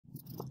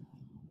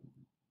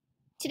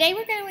Today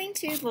we're going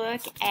to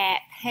look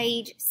at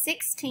page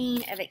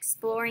 16 of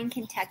Exploring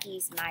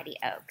Kentucky's Mighty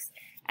Oaks.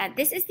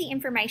 This is the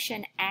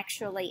information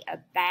actually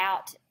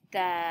about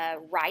the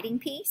writing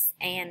piece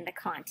and the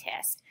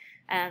contest.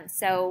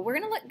 So we're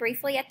going to look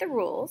briefly at the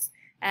rules.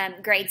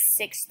 Grades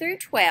 6 through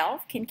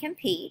 12 can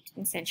compete,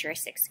 and since you're a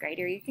 6th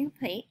grader you can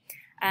compete.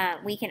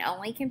 We can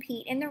only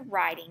compete in the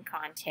writing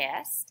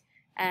contest.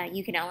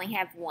 You can only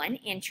have one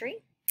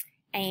entry.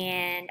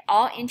 And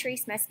all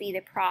entries must be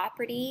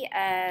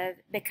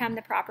become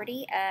the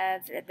property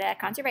of the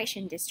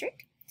Conservation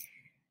District.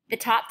 The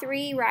top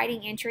 3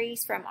 writing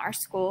entries from our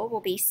school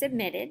will be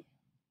submitted,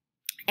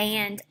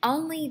 and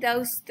only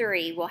those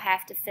 3 will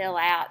have to fill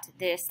out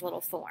this little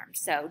form.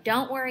 So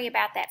don't worry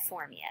about that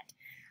form yet.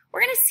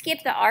 We're going to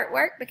skip the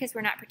artwork because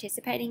we're not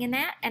participating in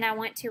that, and I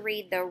want to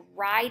read the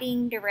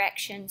writing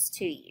directions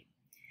to you.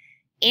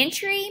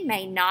 Entry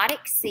may not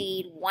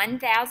exceed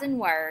 1,000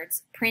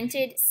 words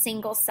printed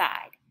single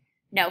side.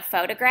 No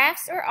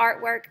photographs or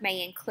artwork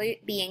may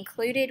be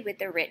included with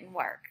the written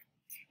work.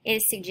 It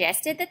is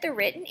suggested that the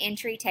written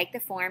entry take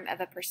the form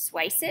of a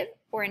persuasive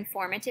or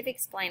informative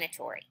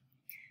explanatory.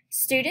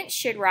 Students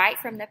should write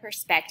from the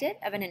perspective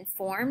of an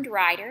informed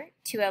writer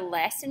to a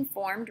less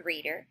informed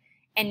reader,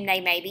 and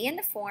they may be in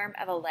the form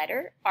of a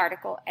letter,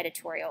 article,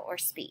 editorial, or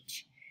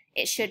speech.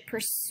 It should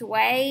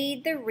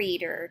persuade the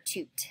reader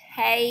to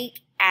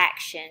take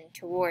action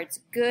towards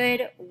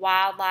good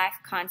wildlife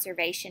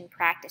conservation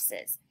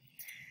practices.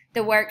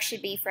 The work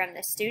should be from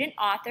the student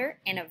author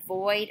and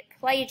avoid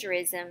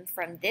plagiarism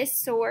from this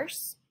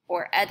source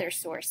or other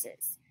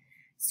sources.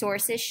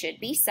 Sources should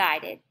be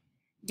cited.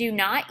 Do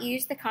not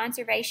use the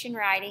conservation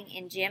writing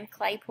in Jim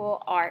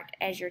Claypool art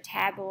as your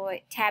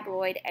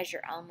tabloid as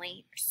your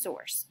only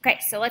source. Okay,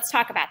 so let's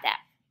talk about that.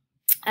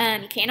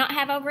 You cannot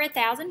have over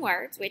 1,000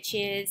 words, which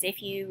is,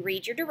 if you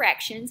read your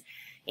directions,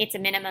 it's a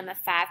minimum of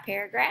 5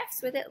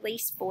 paragraphs with at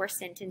least 4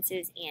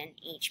 sentences in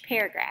each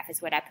paragraph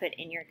is what I put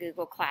in your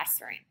Google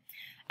Classroom.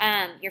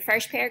 Your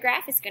first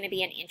paragraph is going to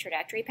be an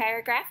introductory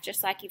paragraph,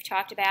 just like you've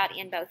talked about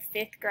in both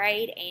 5th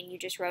grade and you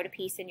just wrote a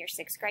piece in your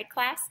 6th grade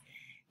class.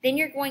 Then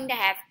you're going to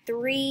have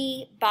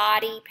 3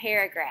 body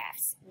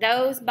paragraphs.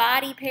 Those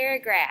body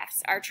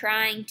paragraphs are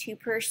trying to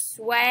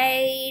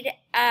persuade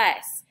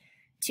us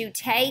to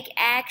take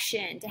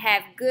action, to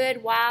have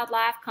good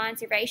wildlife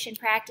conservation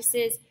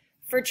practices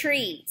for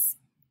trees.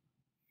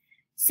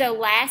 So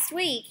last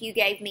week you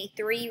gave me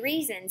 3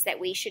 reasons that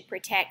we should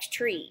protect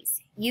trees.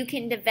 You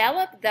can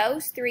develop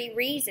those 3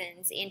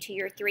 reasons into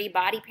your 3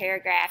 body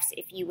paragraphs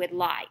if you would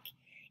like.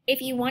 If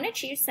you want to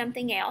choose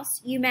something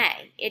else, you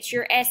may. It's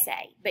your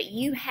essay, but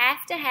you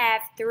have to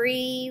have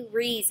 3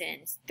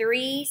 reasons,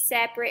 3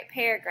 separate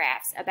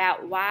paragraphs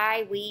about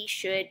why we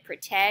should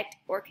protect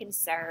or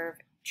conserve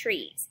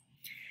trees.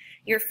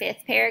 Your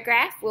 5th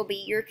paragraph will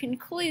be your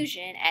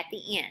conclusion at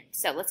the end.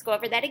 So let's go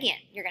over that again.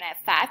 You're going to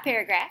have 5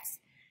 paragraphs.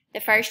 The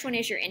first one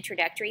is your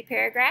introductory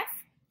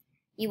paragraph.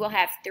 You will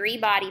have 3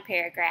 body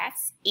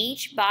paragraphs.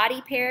 Each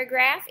body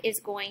paragraph is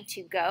going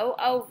to go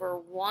over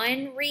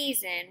one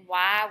reason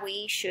why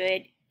we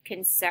should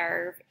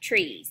conserve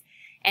trees.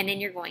 And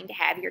then you're going to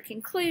have your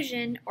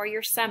conclusion or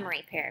your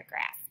summary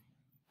paragraph.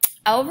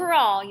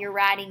 Overall, your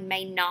writing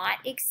may not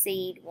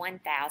exceed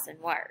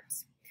 1,000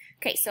 words.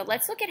 Okay, so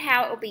let's look at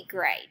how it will be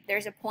graded.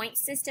 There's a point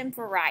system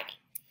for writing.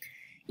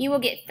 You will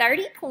get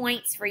 30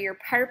 points for your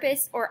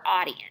purpose or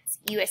audience.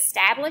 You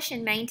establish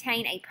and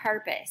maintain a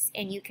purpose,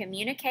 and you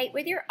communicate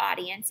with your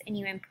audience, and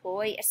you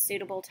employ a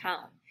suitable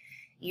tone.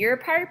 Your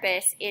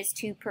purpose is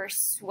to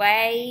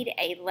persuade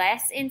a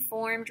less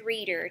informed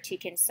reader to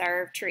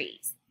conserve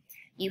trees.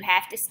 You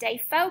have to stay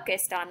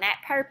focused on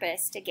that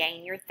purpose to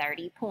gain your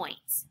 30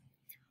 points.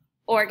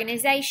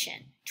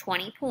 Organization,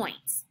 20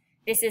 points.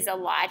 This is a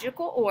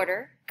logical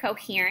order,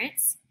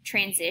 coherence,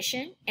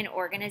 transition, and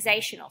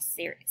organizational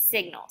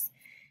signals.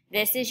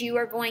 This is you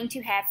are going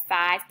to have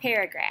 5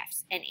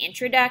 paragraphs, an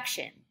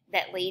introduction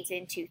that leads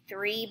into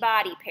 3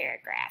 body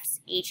paragraphs.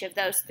 Each of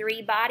those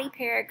 3 body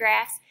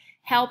paragraphs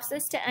helps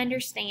us to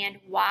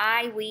understand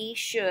why we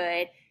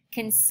should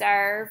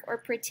conserve or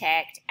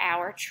protect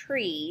our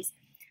trees,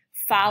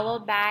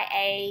 followed by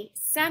a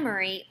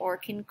summary or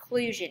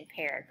conclusion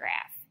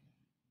paragraph.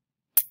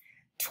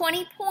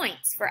 20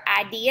 points for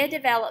idea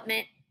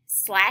development /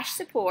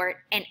 support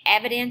and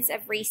evidence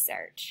of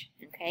research.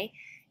 Okay,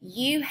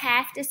 you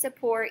have to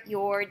support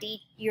your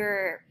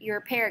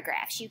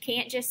paragraphs. You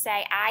can't just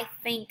say, I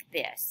think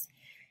this.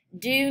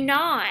 Do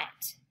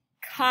not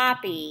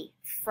copy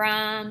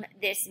from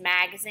this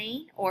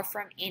magazine or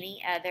from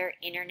any other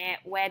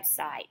internet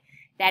website.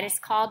 That is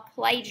called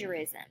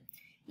plagiarism.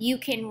 You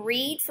can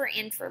read for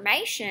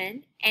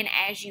information, and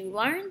as you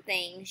learn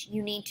things,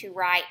 you need to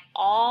write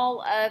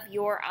all of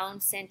your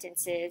own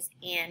sentences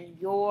in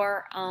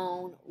your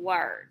own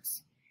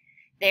words.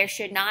 There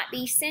should not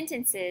be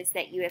sentences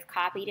that you have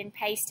copied and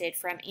pasted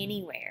from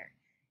anywhere.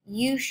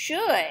 You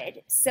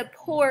should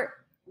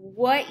support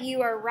what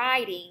you are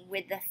writing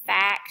with the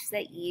facts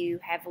that you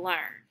have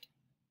learned.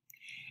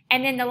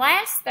 And then the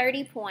last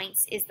 30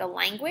 points is the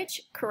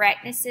language,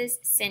 correctnesses,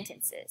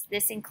 sentences.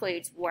 This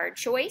includes word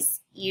choice,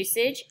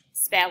 usage,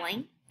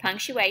 spelling,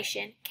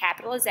 punctuation,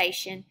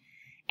 capitalization,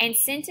 and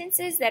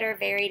sentences that are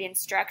varied in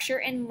structure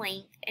and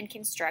length and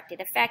constructed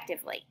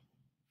effectively.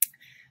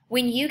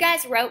 When you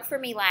guys wrote for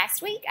me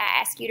last week, I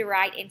asked you to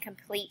write in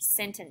complete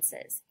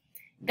sentences.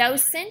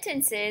 Those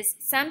sentences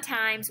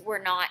sometimes were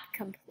not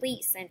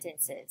complete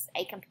sentences.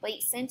 A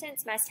complete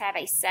sentence must have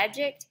a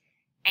subject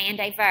and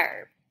a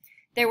verb.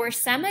 There were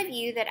some of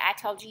you that I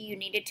told you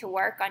needed to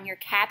work on your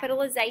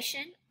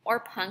capitalization or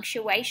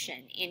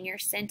punctuation in your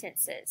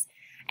sentences.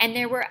 And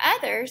there were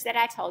others that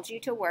I told you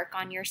to work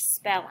on your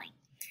spelling.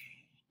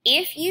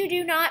 If you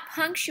do not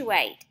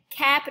punctuate,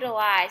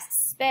 capitalize,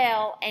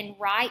 spell, and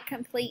write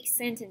complete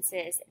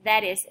sentences,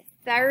 that is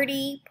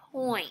 30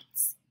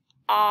 points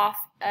off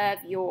of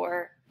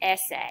your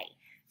essay.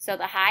 So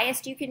the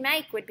highest you can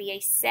make would be a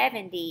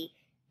 70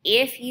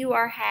 if you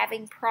are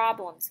having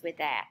problems with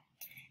that.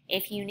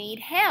 If you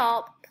need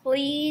help,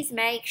 please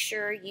make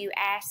sure you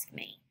ask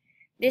me.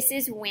 This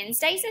is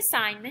Wednesday's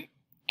assignment,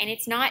 and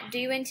it's not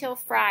due until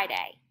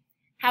Friday.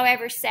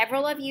 However,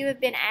 several of you have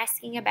been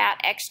asking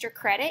about extra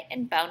credit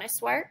and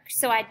bonus work,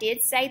 so I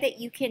did say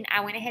that I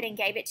went ahead and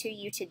gave it to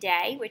you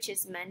today, which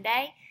is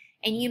Monday,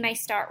 and you may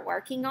start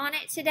working on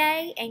it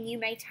today, and you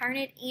may turn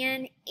it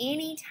in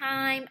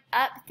anytime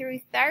up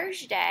through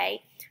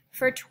Thursday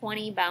for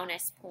 20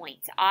 bonus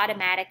points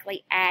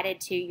automatically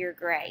added to your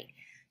grade.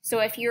 So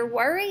if you're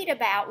worried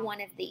about one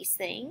of these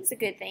things, a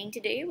good thing to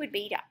do would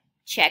be to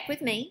check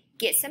with me,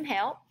 get some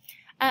help,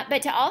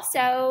 but to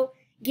also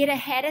get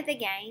ahead of the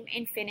game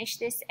and finish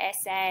this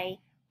essay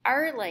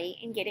early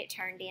and get it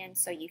turned in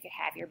so you could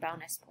have your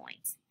bonus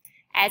points.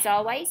 As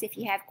always, if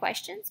you have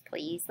questions,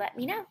 please let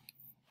me know.